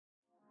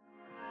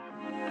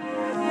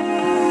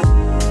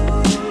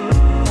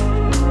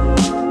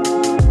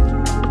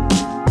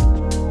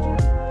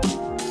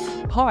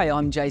Hi,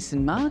 I'm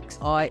Jason Marks.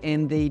 I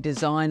am the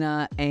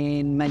designer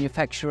and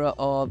manufacturer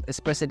of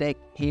espressoDECK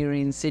here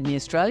in Sydney,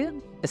 Australia.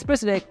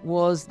 espressoDECK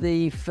was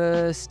the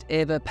first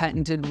ever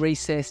patented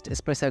recessed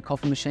espresso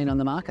coffee machine on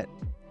the market.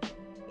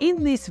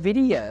 In this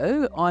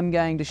video, I'm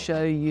going to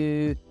show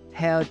you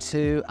how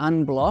to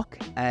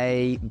unblock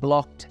a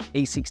blocked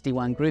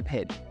E61 group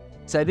head.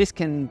 So this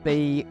can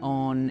be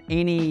on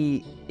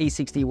any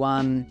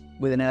E61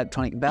 with an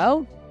electronic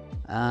valve,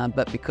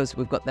 but because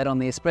we've got that on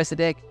the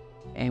espressoDECK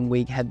and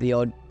we had the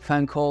odd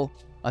phone call,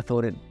 I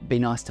thought it'd be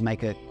nice to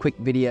make a quick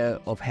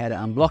video of how to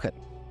unblock it.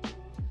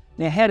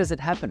 Now, how does it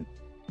happen?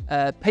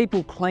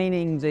 People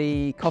cleaning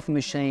the coffee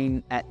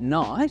machine at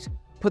night,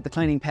 put the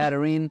cleaning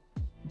powder in,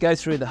 go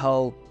through the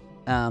whole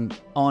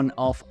on,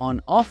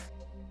 off,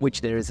 which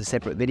there is a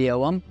separate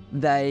video on.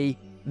 They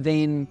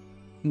then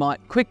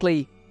might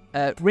quickly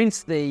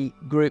rinse the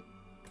group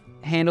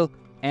handle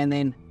and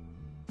then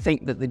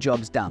think that the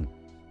job's done,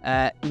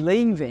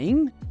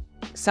 leaving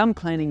some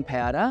cleaning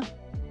powder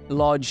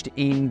lodged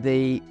in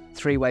the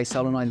three-way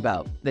solenoid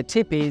valve. The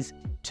tip is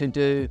to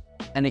do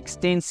an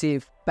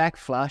extensive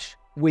backflush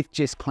with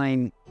just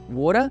clean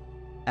water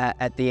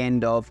at the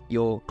end of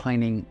your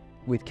cleaning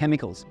with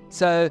chemicals.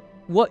 So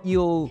what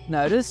you'll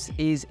notice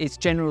is it's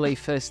generally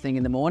first thing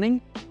in the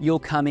morning. You'll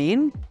come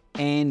in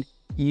and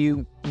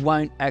you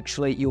won't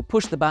actually, you'll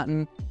push the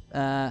button,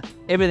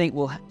 everything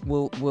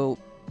will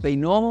be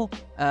normal,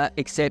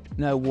 except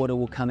no water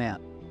will come out.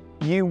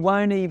 You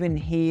won't even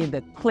hear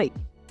the click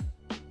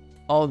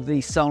of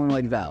the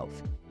solenoid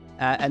valve.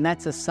 And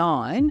that's a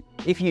sign.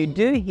 If you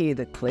do hear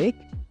the click,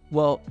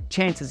 well,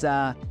 chances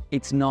are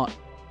it's not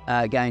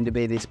going to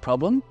be this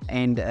problem,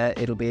 and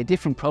it'll be a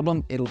different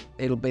problem.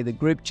 It'll be the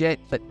group jet,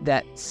 but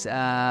that's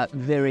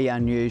very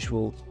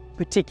unusual,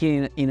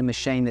 particularly in a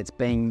machine that's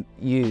being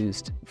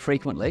used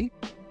frequently.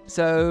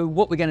 So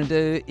what we're going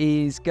to do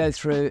is go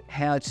through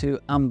how to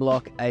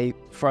unblock a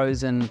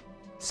frozen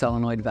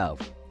solenoid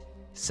valve.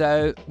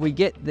 So we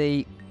get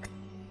the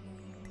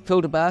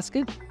filter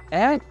basket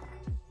out,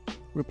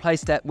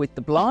 replace that with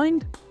the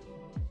blind,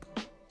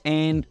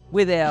 and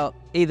with our,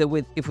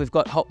 if we've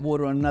got hot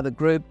water on another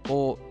group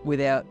or with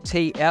our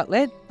T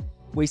outlet,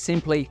 we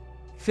simply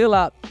fill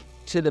up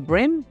to the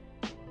brim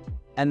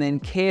and then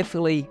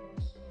carefully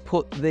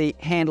put the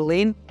handle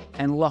in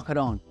and lock it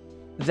on.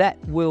 That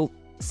will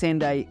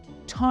send a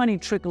tiny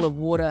trickle of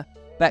water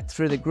back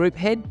through the group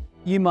head.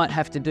 You might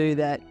have to do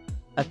that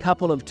a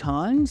couple of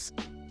times,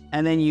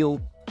 and then you'll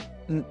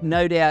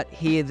no doubt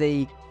hear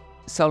the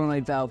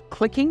solenoid valve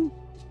clicking.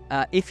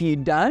 If you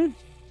don't,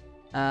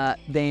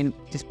 then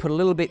just put a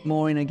little bit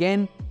more in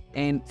again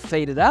and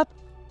feed it up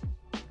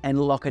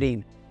and lock it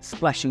in,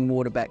 splashing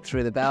water back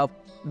through the valve,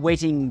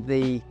 wetting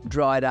the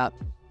dried up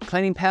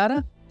cleaning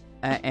powder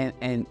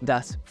and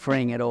thus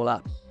freeing it all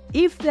up.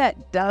 If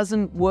that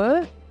doesn't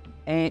work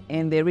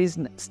and there is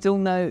still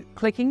no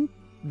clicking,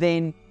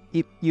 then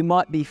you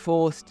might be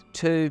forced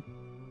to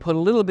put a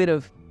little bit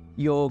of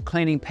your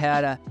cleaning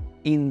powder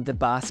in the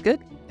basket,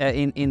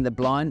 in the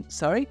blind,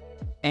 sorry,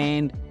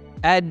 and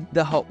add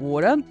the hot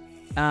water.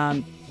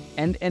 And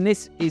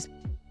this is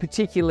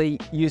particularly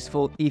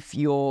useful if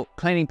your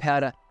cleaning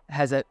powder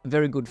has a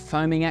very good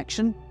foaming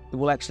action. It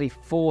will actually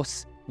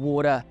force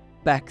water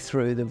back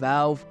through the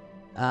valve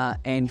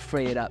and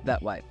free it up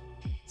that way.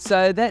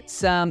 So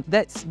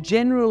that's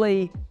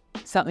generally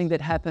something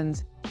that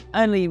happens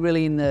only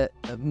really in the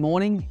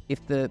morning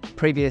if the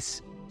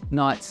previous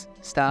night's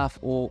staff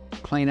or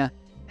cleaner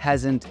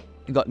hasn't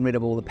gotten rid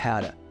of all the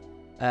powder.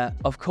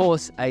 Of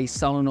course, a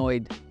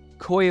solenoid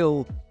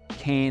coil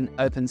can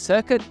open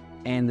circuit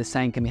and the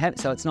same can be had.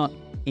 So it's not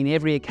in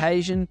every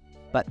occasion,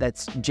 but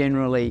that's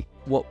generally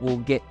what will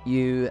get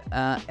you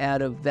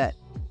out of that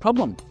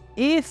problem.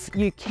 If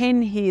you can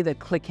hear the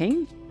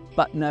clicking,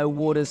 but no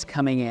water's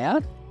coming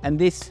out, and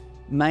this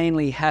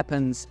mainly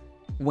happens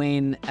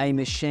when a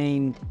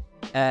machine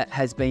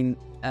has been,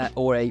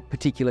 or a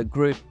particular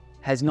group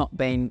has not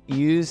been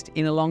used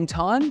in a long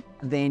time,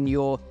 then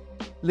your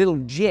little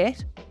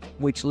jet,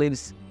 which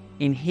lives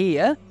in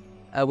here,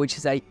 which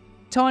is a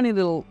tiny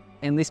little,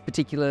 in this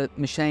particular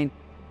machine,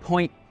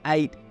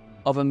 0.8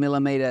 of a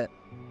millimeter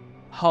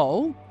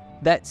hole.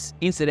 That's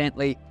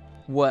incidentally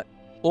what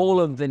all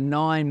of the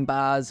 9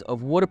 bars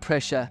of water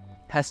pressure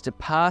has to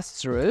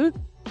pass through.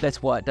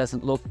 That's why it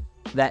doesn't look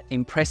that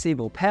impressive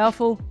or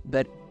powerful,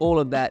 but all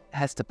of that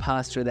has to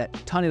pass through that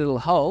tiny little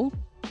hole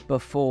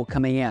before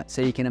coming out.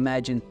 So you can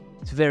imagine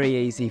it's very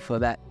easy for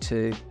that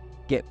to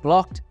get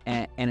blocked,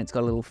 and it's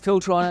got a little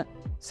filter on it.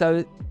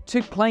 So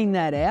to clean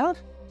that out,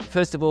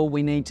 first of all,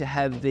 we need to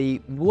have the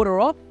water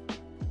off,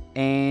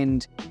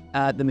 and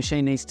the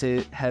machine needs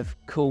to have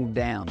cooled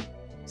down.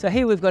 So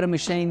here we've got a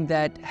machine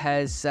that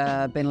has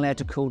been allowed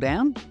to cool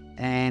down,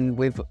 and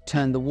we've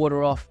turned the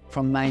water off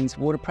from mains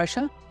water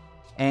pressure,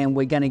 and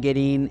we're going to get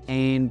in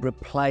and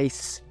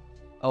replace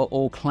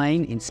or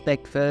clean,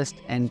 inspect first,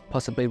 and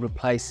possibly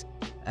replace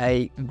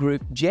a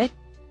group jet.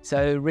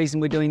 So the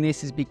reason we're doing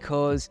this is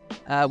because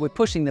we're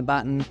pushing the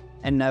button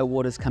and no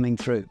water's coming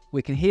through.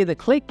 We can hear the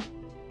click.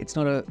 It's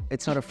not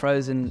a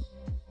frozen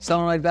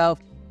solenoid valve,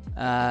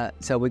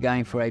 So we're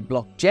going for a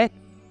block jet,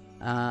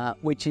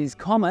 which is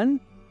common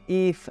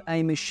if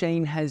a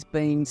machine has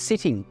been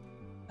sitting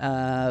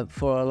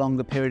for a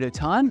longer period of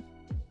time.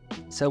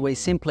 So we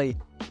simply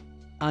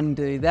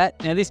undo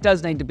that. Now this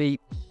does need to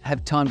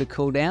have time to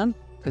cool down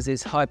because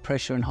there's high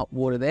pressure and hot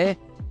water there,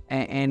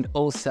 and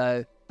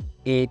also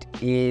it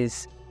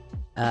is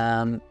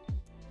important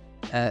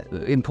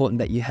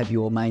that you have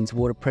your mains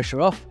water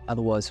pressure off,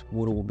 otherwise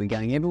water will be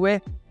going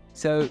everywhere.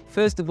 So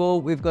first of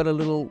all, we've got a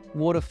little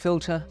water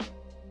filter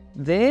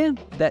there.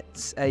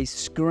 That's a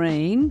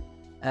screen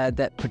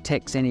that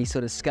protects any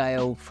sort of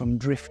scale from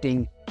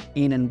drifting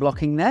in and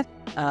blocking that.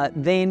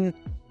 Then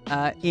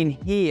in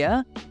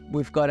here,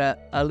 we've got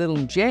a little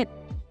jet,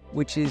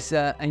 which is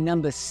a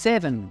number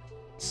 7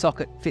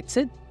 socket fits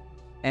it,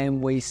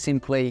 and we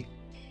simply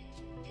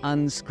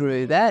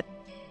unscrew that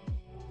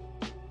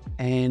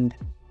and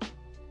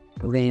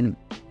then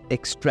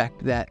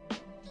extract that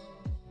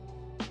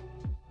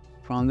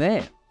from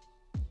there.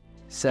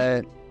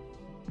 So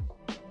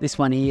this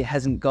one here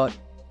hasn't got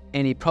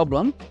any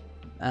problem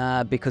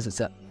because it's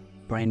a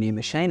brand new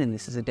machine and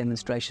this is a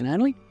demonstration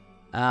only,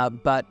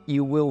 but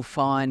you will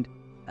find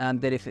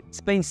that if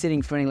it's been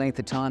sitting for any length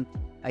of time,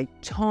 a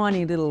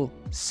tiny little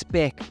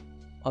speck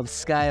of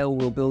scale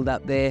will build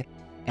up there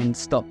and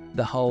stop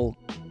the whole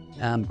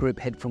group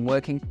head from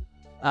working.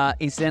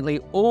 Incidentally,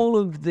 all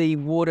of the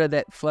water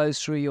that flows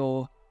through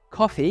your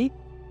coffee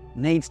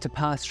needs to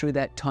pass through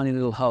that tiny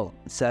little hole,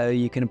 so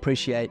you can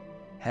appreciate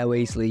how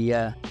easily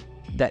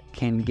that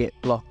can get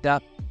blocked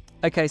up.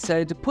 Okay,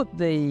 so to put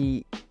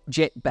the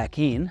jet back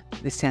in,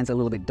 this sounds a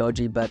little bit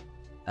dodgy, but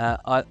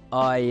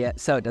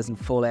so it doesn't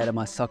fall out of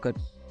my socket,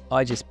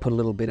 I just put a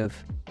little bit of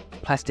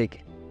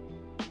plastic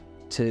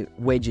to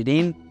wedge it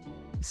in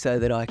so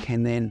that I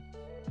can then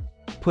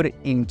put it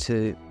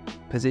into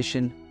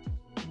position,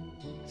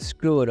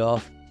 screw it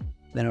off,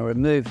 then I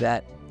remove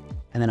that,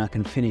 and then I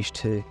can finish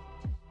to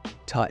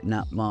tighten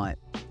up my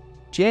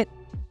jet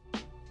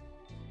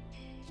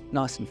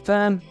nice and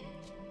firm,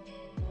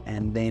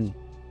 and then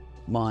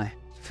my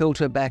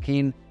filter back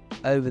in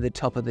over the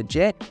top of the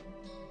jet,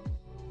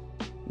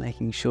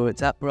 making sure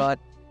it's upright,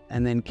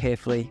 and then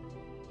carefully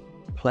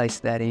place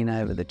that in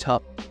over the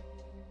top.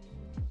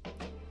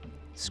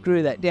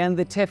 Screw that down.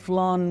 The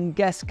Teflon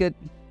gasket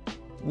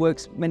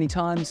works many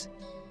times,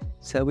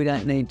 so we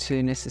don't need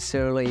to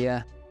necessarily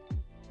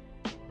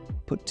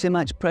put too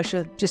much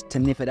pressure. Just to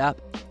nip it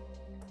up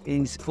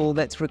is all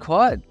that's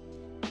required.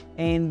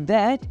 And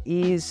that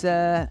is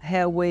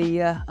how we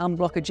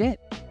unblock a jet.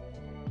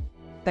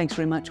 Thanks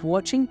very much for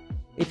watching.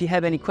 If you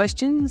have any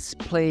questions,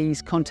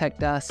 please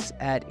contact us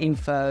at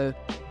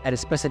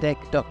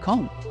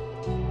info@espressoDECK.com.